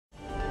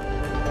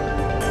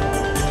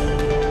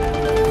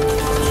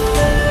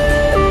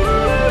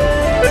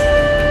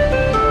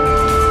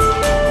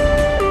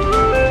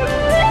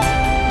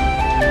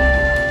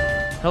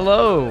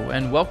Hello,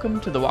 and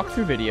welcome to the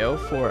walkthrough video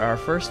for our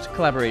first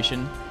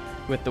collaboration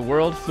with the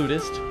world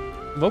flutist,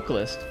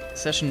 vocalist,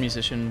 session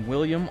musician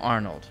William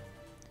Arnold.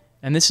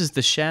 And this is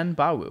the Shan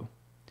Bawu.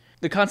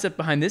 The concept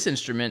behind this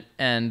instrument,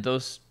 and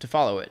those to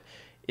follow it,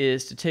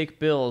 is to take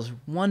Bill's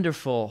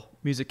wonderful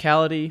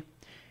musicality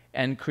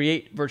and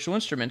create virtual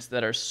instruments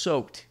that are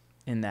soaked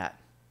in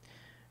that.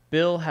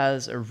 Bill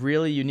has a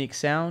really unique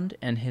sound,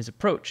 and his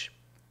approach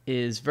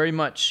is very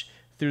much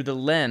through the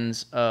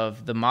lens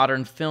of the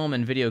modern film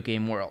and video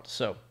game world.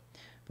 So,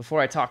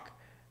 before I talk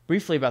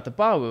briefly about the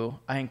Bawu,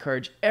 I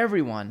encourage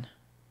everyone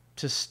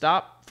to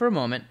stop for a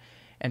moment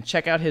and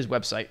check out his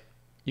website.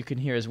 You can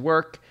hear his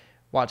work,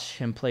 watch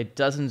him play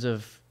dozens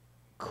of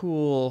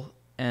cool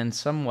and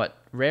somewhat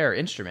rare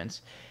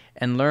instruments,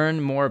 and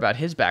learn more about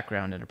his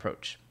background and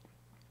approach.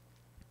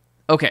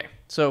 Okay,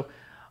 so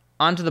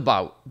on to the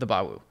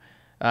Bawu.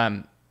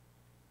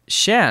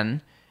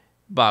 Shan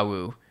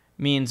Bawu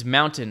means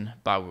mountain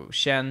Bawu.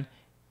 Shan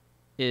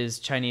is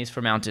Chinese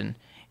for mountain,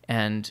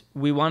 and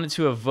we wanted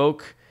to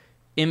evoke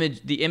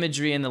the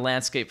imagery in the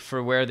landscape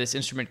for where this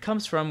instrument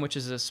comes from, which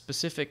is a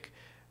specific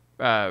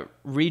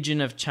region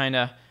of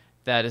China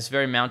that is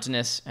very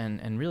mountainous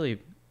and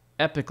really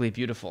epically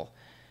beautiful.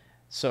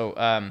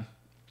 So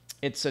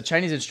it's a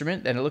Chinese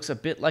instrument, and it looks a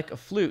bit like a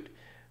flute,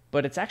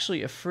 but it's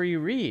actually a free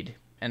reed,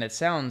 and it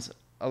sounds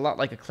a lot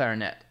like a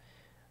clarinet.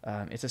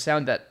 It's a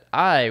sound that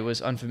I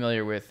was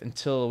unfamiliar with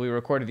until we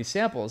recorded these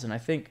samples, and I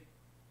think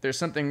there's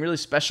something really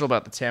special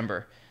about the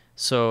timbre.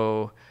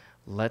 So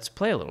let's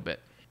play a little bit.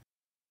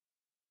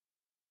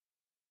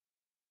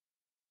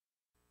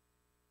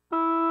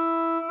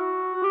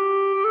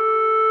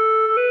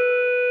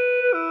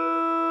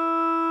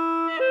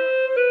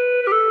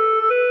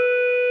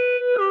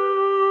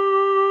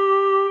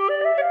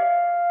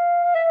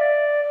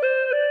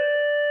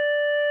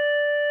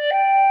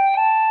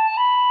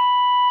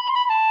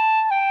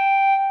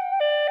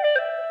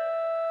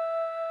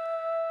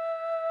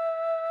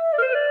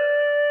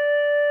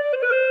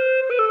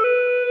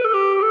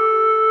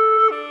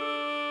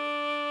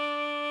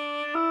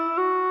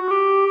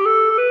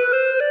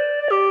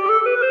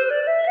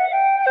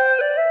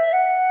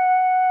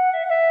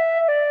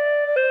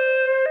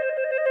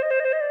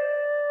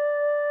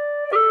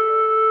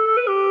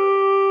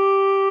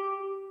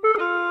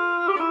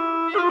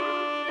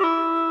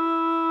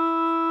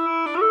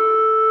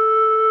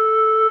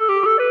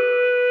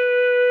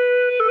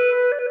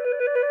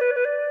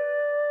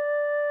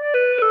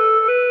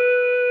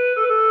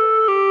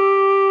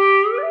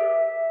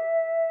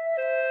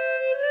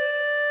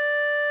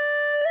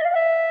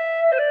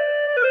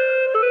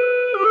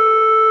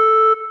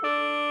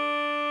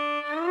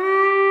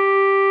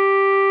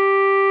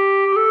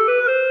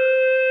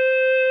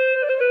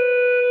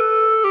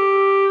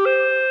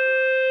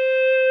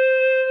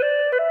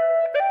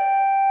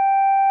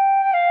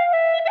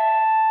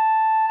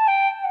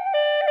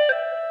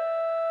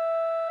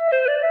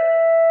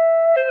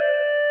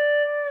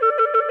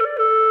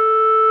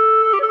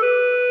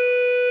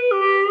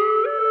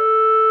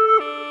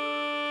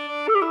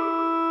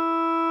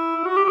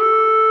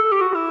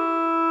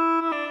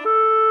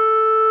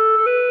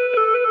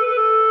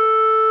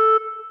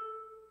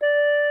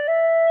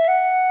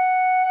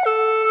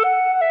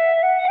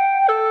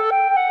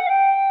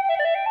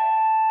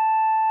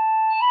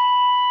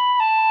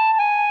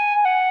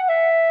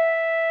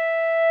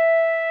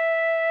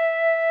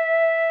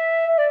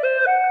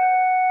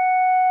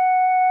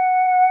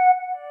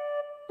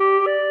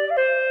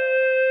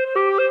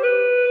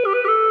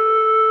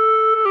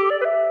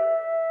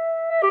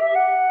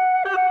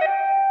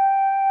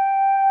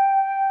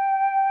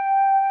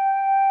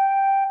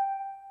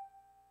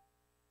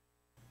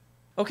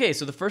 Okay,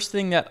 so the first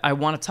thing that I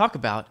want to talk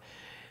about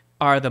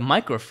are the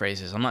micro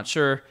phrases. I'm not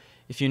sure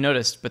if you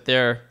noticed, but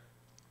there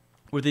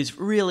were these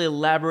really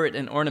elaborate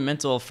and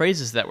ornamental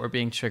phrases that were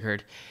being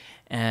triggered.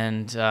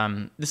 And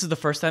this is the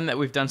first time that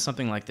we've done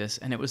something like this,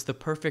 and it was the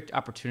perfect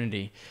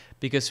opportunity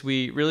because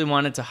we really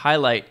wanted to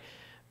highlight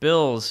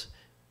Bill's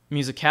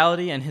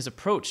musicality and his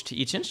approach to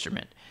each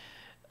instrument.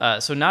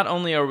 So not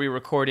only are we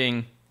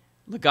recording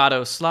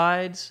legato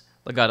slides,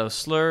 legato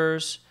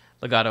slurs,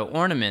 legato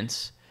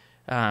ornaments,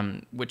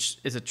 which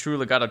is a true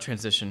legato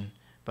transition,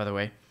 by the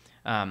way.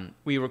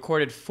 We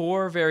recorded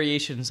 4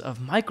 variations of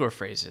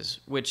microphrases,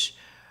 which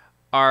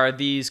are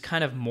these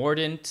kind of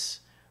mordant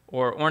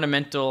or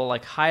ornamental,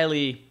 like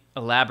highly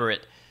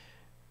elaborate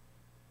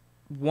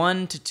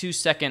 1 to 2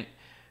 second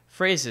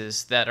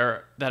phrases that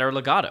are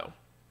legato.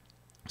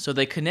 So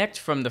they connect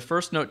from the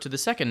first note to the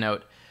second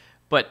note,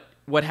 but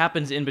what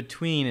happens in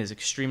between is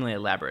extremely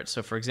elaborate.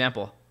 So for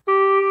example,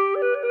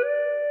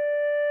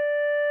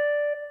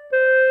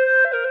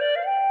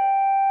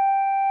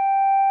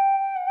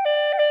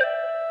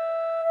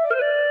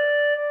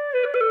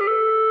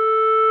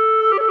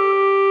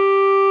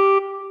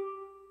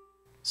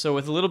 so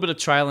with a little bit of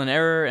trial and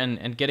error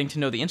and getting to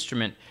know the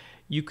instrument,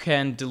 you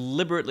can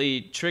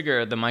deliberately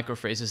trigger the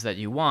microphrases that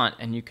you want,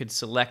 and you could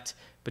select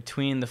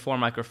between the 4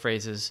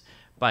 microphrases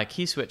by a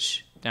key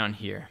switch down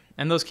here.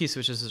 And those key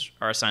switches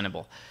are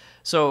assignable.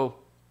 So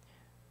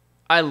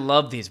I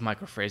love these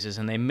microphrases,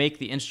 and they make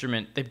the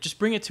instrument, they just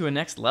bring it to a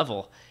next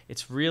level.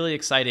 It's really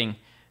exciting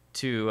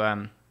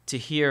to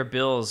hear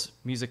Bill's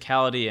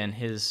musicality and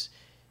his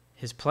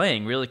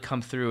playing really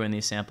come through in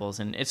these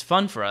samples, and it's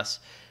fun for us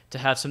to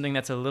have something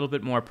that's a little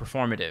bit more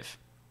performative.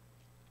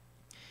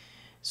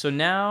 So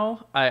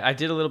now I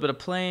did a little bit of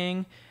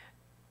playing,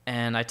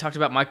 and I talked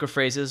about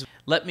microphrases.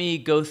 Let me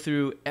go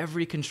through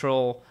every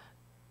control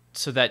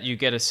so that you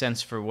get a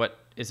sense for what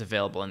is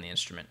available in the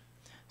instrument.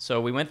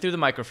 So we went through the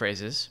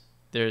microphrases.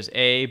 There's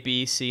A,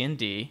 B, C, and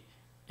D,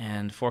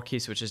 and 4 key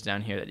switches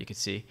down here that you can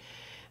see.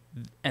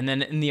 And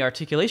then in the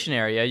articulation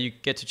area, you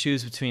get to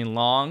choose between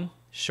long,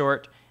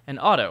 short, and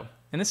auto.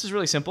 And this is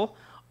really simple.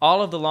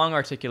 All of the long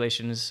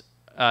articulations,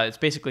 it's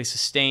basically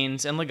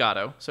sustains and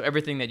legato, so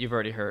everything that you've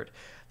already heard.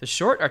 The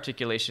short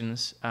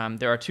articulations,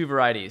 there are 2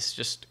 varieties,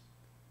 just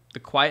the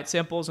quiet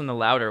samples and the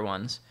louder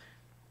ones.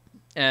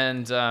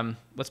 And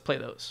let's play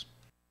those.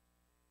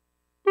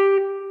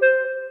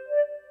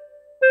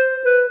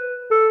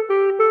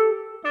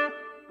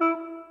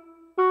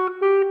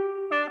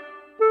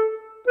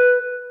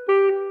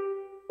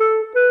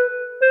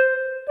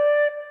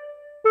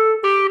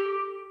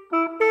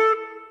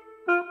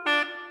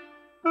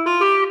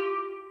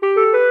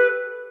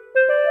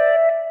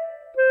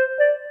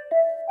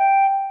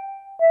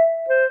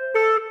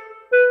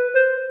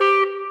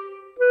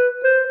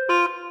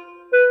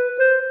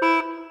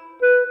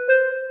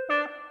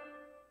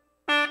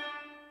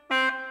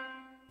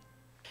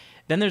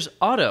 Then there's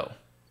auto.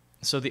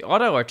 So the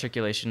auto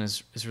articulation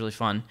is really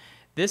fun.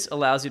 This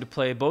allows you to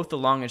play both the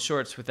long and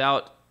shorts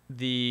without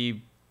the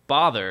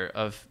bother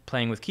of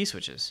playing with key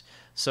switches.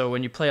 So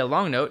when you play a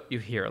long note, you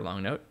hear a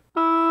long note.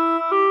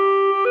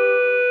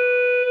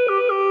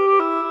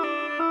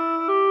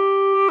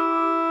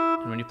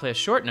 And when you play a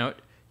short note,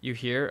 you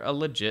hear a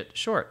legit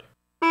short.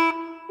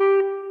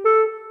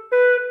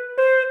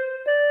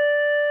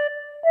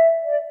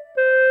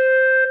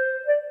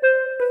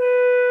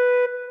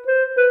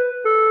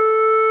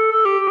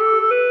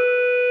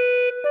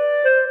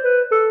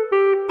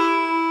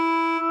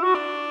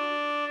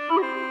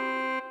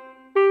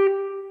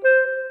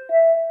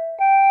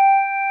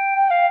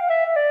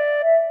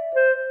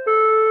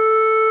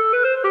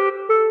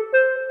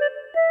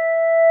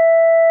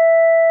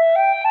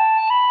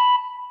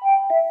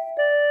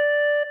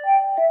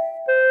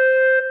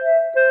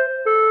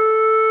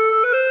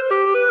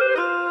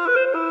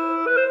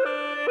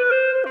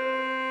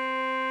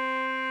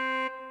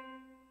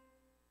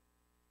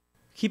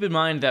 Keep in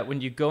mind that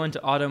when you go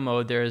into auto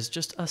mode, there is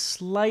just a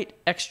slight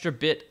extra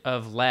bit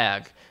of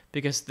lag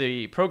because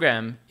the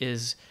program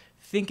is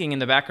thinking in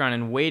the background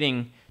and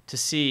waiting to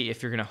see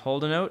if you're going to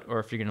hold a note or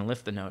if you're going to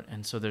lift the note.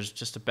 And so there's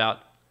just about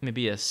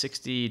maybe a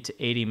 60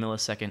 to 80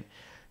 millisecond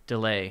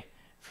delay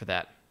for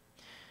that.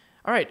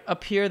 All right,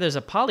 up here there's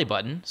a poly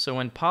button. So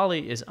when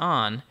poly is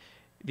on,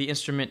 the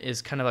instrument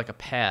is kind of like a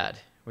pad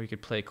where you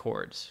could play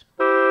chords.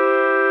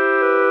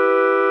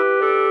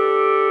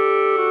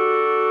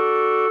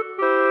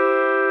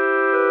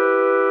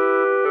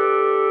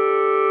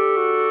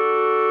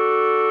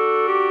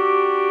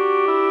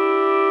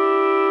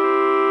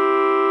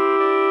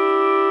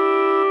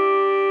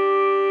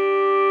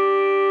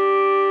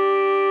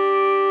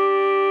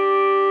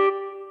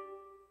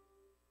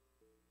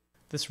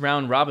 This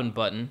round robin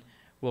button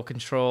will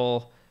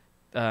control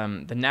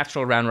the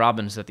natural round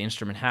robins that the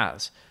instrument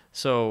has.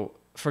 So,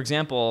 for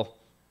example,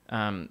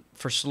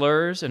 for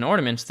slurs and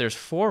ornaments, there's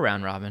 4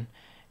 round robin,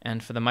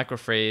 and for the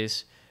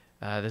microphrase,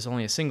 there's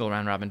only a single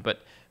round robin.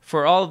 But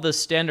for all of the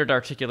standard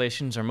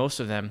articulations, or most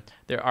of them,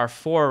 there are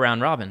 4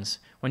 round robins.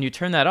 When you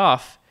turn that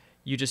off,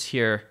 you just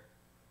hear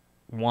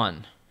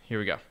 1. Here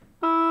we go.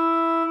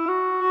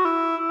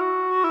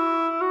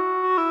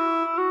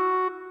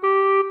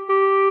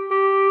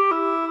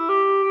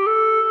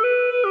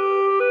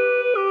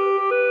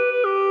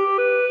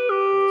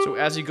 So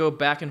as you go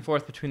back and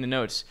forth between the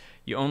notes,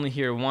 you only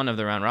hear 1 of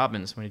the round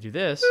robins. When you do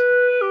this,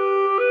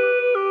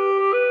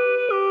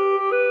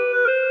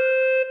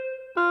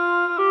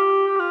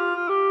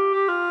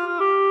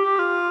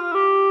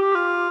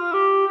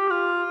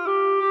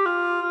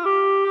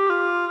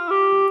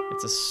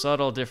 it's a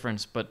subtle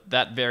difference, but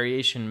that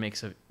variation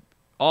makes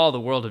all the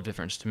world of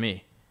difference to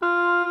me.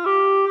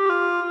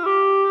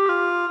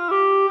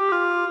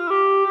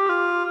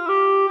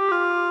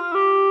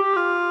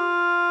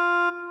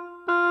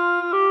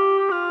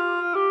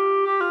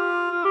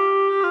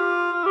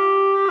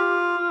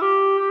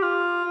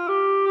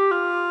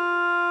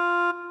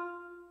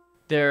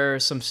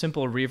 There's some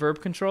simple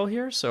reverb control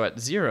here. So at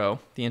 0,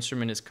 the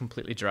instrument is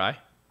completely dry.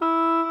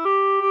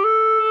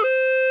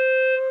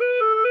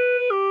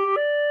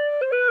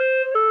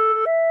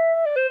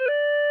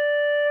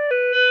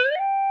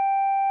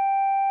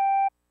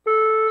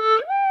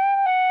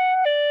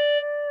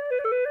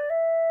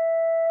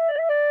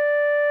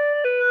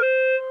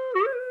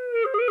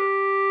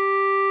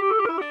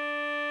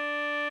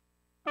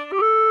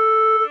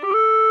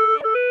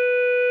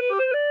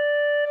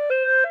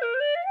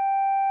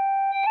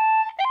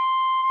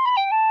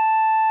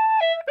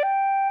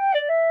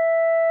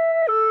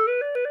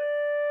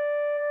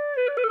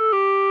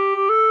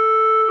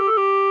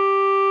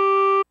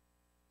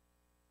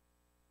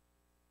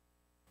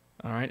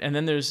 right, and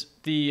then there's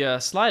the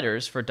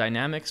sliders for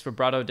dynamics,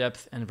 vibrato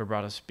depth, and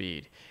vibrato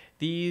speed.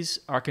 These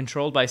are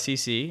controlled by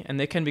CC, and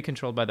they can be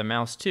controlled by the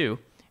mouse too,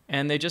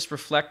 and they just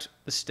reflect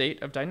the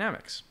state of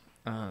dynamics.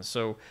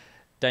 So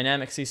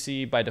dynamic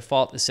CC by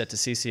default is set to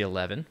CC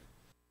 11.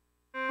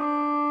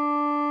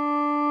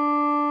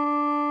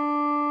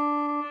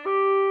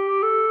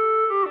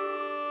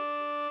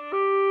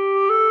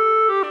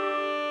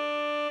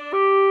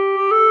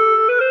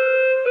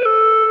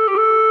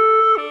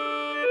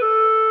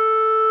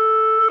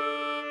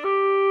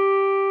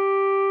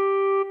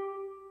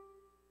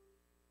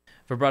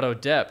 Vibrato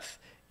depth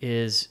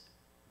is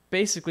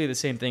basically the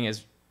same thing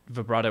as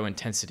vibrato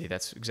intensity.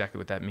 That's exactly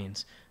what that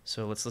means.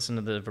 So let's listen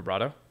to the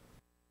vibrato.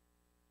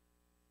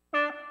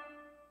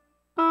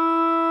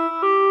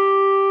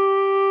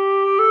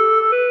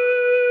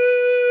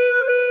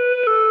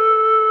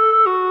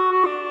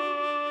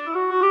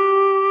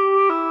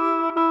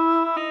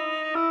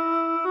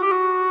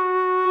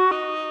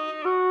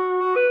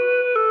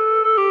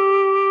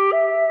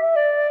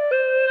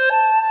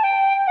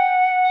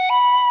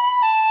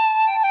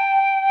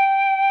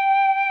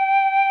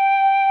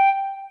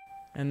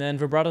 And then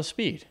vibrato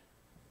speed.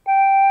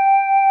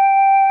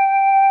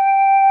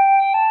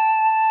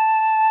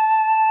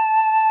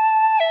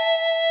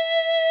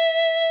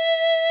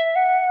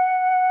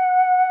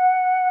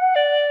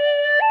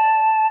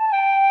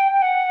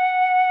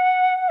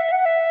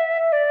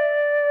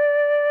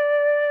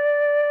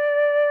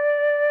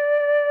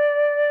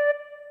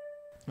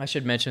 I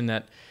should mention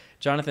that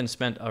Jonathan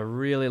spent a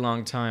really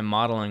long time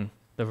modeling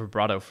the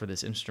vibrato for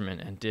this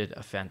instrument and did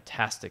a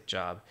fantastic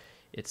job.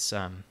 It's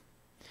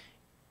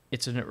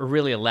a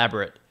really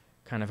elaborate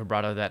kind of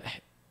vibrato that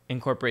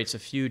incorporates a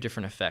few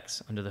different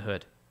effects under the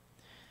hood.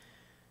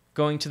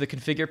 Going to the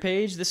configure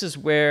page, this is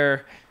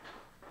where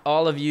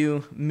all of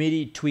you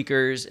MIDI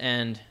tweakers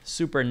and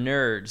super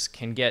nerds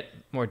can get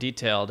more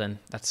detailed, and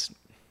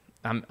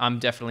I'm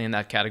definitely in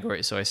that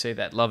category, so I say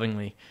that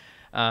lovingly.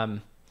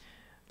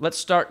 Let's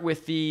start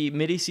with the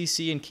MIDI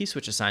CC and key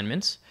switch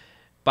assignments.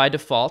 By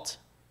default,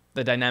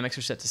 the dynamics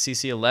are set to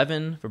CC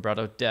 11,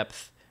 vibrato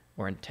depth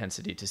or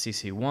intensity to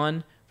CC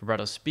 1,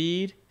 vibrato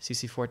speed,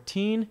 CC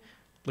 14,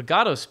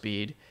 legato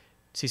speed,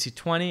 CC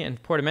 20,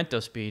 and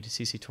portamento speed,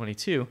 CC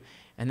 22.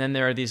 And then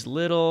there are these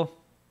little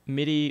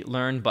MIDI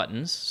learn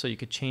buttons, so you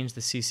could change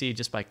the CC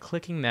just by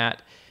clicking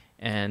that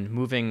and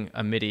moving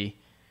a MIDI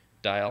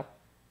dial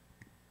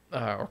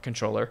or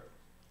controller.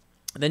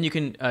 Then you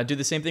can do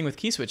the same thing with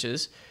key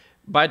switches.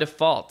 By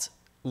default,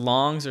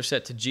 longs are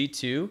set to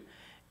G2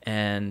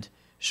 and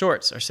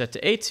shorts are set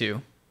to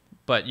A2,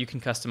 but you can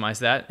customize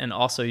that and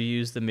also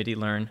use the MIDI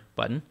learn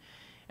button.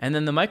 And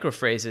then the micro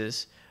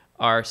phrases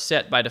are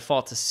set by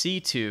default to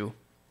C2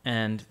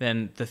 and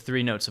then the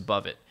 3 notes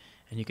above it.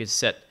 And you could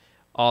set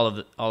all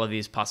of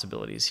these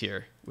possibilities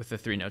here with the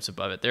 3 notes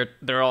above it.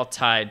 They're all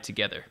tied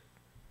together.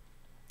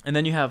 And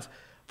then you have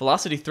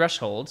velocity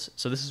thresholds.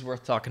 So this is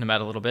worth talking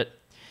about a little bit.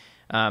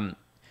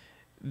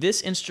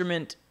 This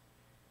instrument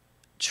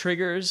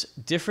triggers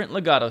different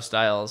legato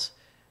styles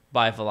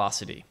by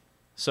velocity.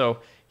 So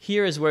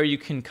here is where you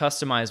can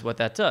customize what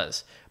that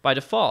does. By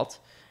default,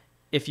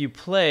 if you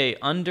play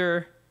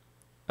under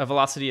a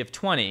velocity of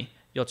 20,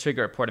 you'll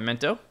trigger a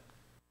portamento.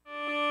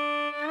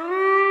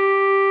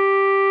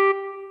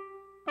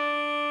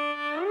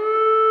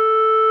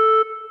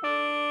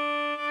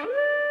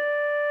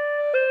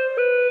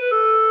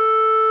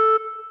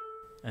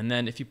 And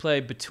then if you play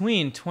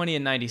between 20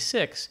 and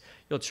 96,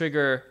 you'll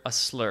trigger a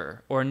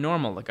slur or a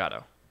normal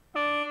legato.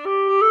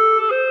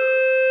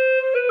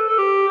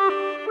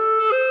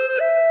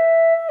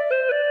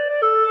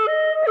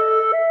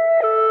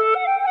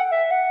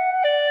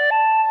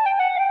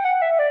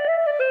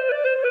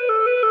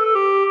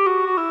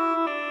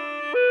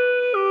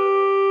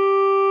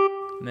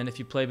 And then if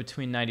you play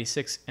between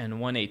 96 and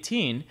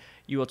 118,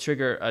 you will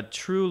trigger a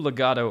true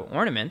legato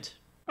ornament.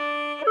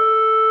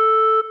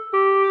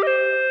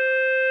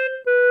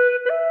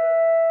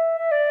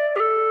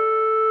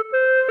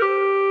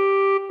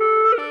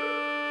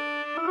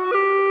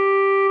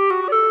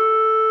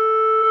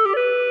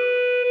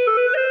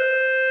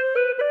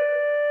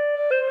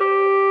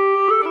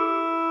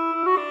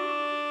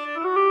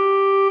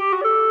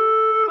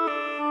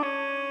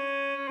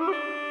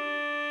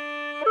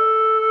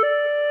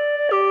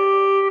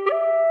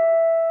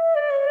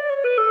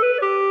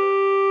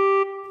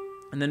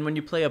 And then when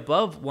you play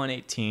above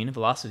 118,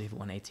 velocity of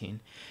 118,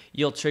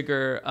 you'll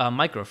trigger a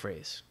micro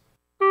phrase.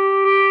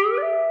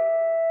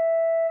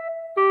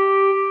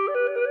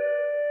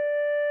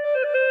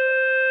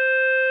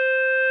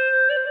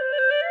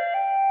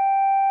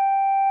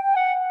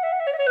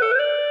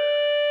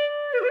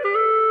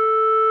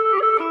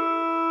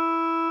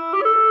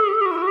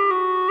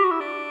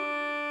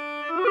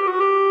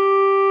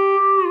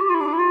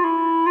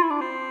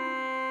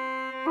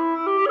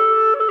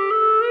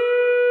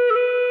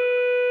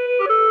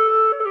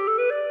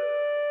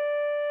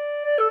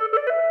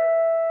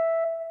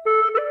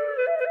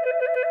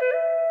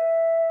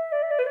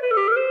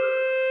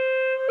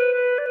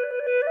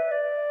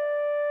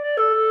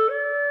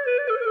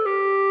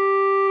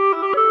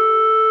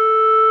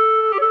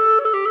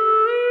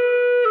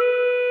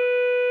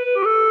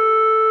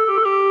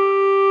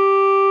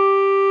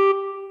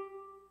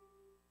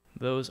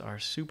 those are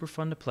super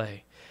fun to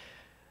play.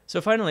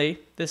 So finally,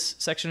 this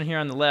section here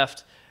on the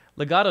left,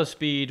 legato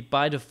speed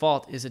by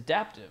default is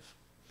adaptive.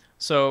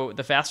 So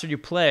the faster you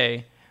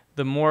play,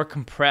 the more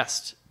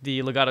compressed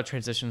the legato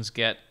transitions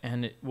get,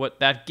 and what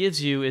that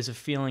gives you is a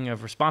feeling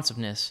of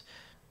responsiveness.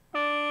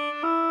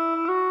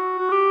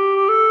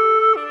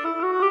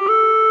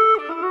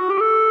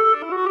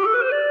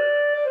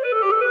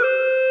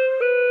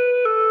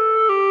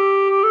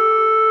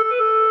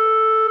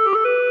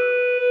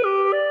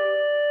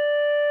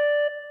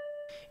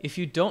 If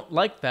you don't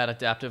like that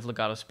adaptive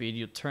legato speed,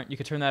 you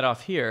can turn that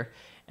off here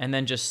and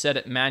then just set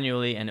it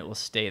manually and it will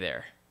stay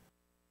there.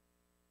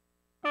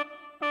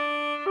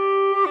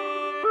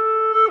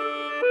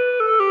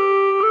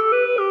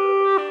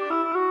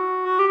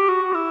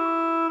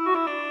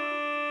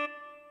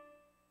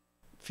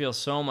 Feels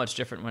so much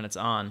different when it's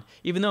on.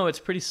 Even though it's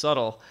pretty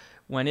subtle,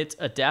 when it's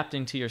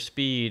adapting to your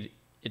speed,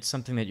 it's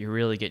something that you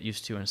really get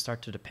used to and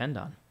start to depend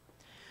on.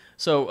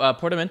 So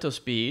portamento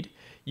speed,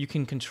 you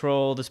can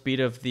control the speed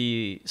of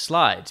the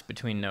slides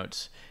between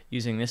notes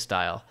using this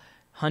dial,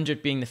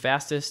 100 being the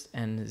fastest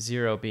and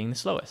 0 being the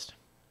slowest.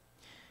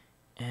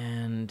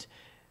 And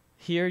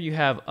here you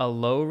have a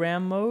low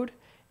RAM mode,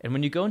 and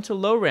when you go into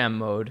low RAM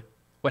mode,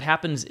 what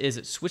happens is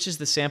it switches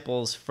the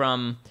samples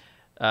from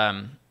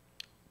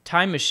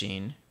Time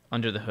Machine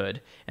under the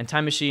hood, and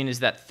Time Machine is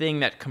that thing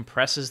that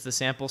compresses the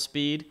sample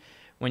speed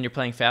when you're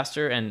playing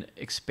faster and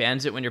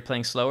expands it when you're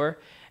playing slower,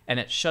 and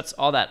it shuts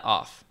all that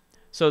off.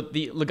 So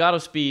the legato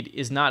speed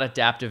is not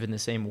adaptive in the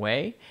same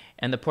way,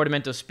 and the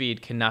portamento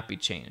speed cannot be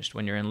changed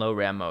when you're in low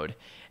RAM mode.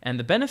 And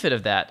the benefit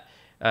of that,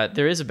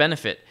 there is a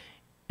benefit,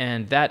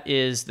 and that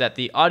is that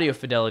the audio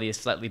fidelity is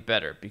slightly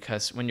better,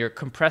 because when you're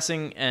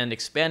compressing and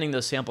expanding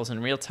those samples in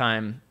real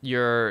time,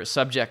 you're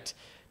subject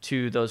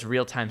to those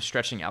real-time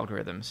stretching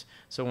algorithms.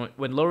 So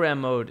when low RAM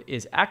mode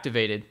is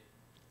activated,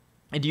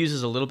 it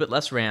uses a little bit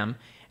less RAM,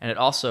 and it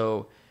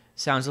also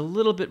sounds a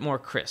little bit more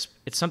crisp.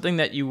 It's something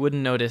that you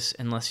wouldn't notice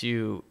unless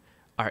you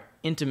are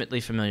intimately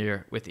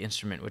familiar with the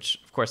instrument, which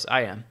of course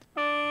I am.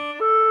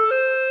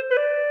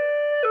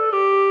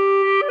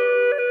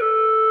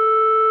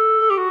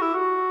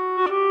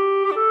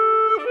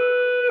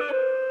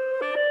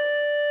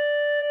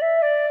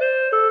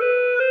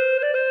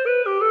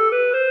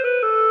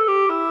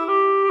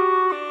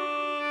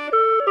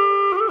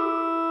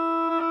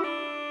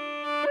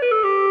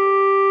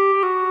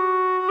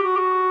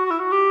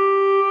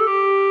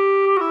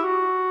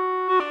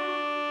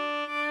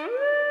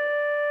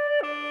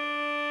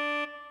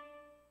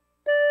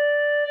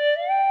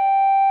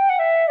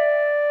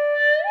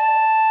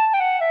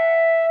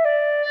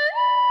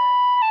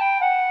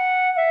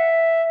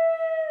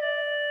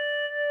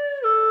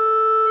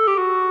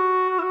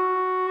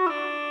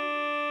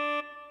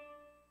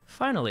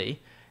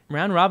 Finally,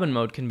 round robin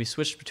mode can be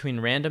switched between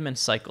random and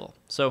cycle.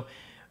 So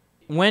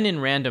when in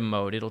random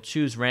mode, it'll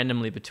choose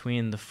randomly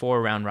between the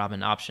 4 round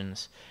robin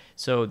options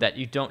so that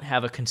you don't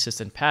have a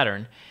consistent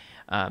pattern.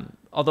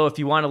 Although if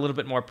you want a little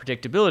bit more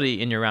predictability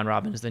in your round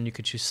robins, then you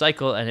could choose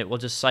cycle, and it will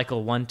just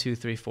cycle 1, 2,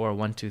 3, 4,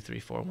 1, 2, 3,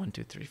 4, 1,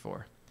 2, 3,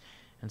 4,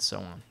 and so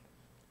on.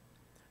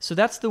 So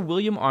that's the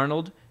William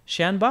Arnold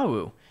Shan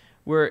Bawu.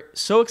 We're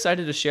so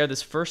excited to share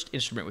this first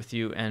instrument with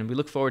you, and we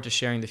look forward to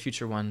sharing the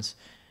future ones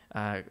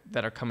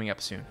that are coming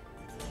up soon.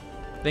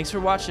 Thanks for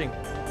watching.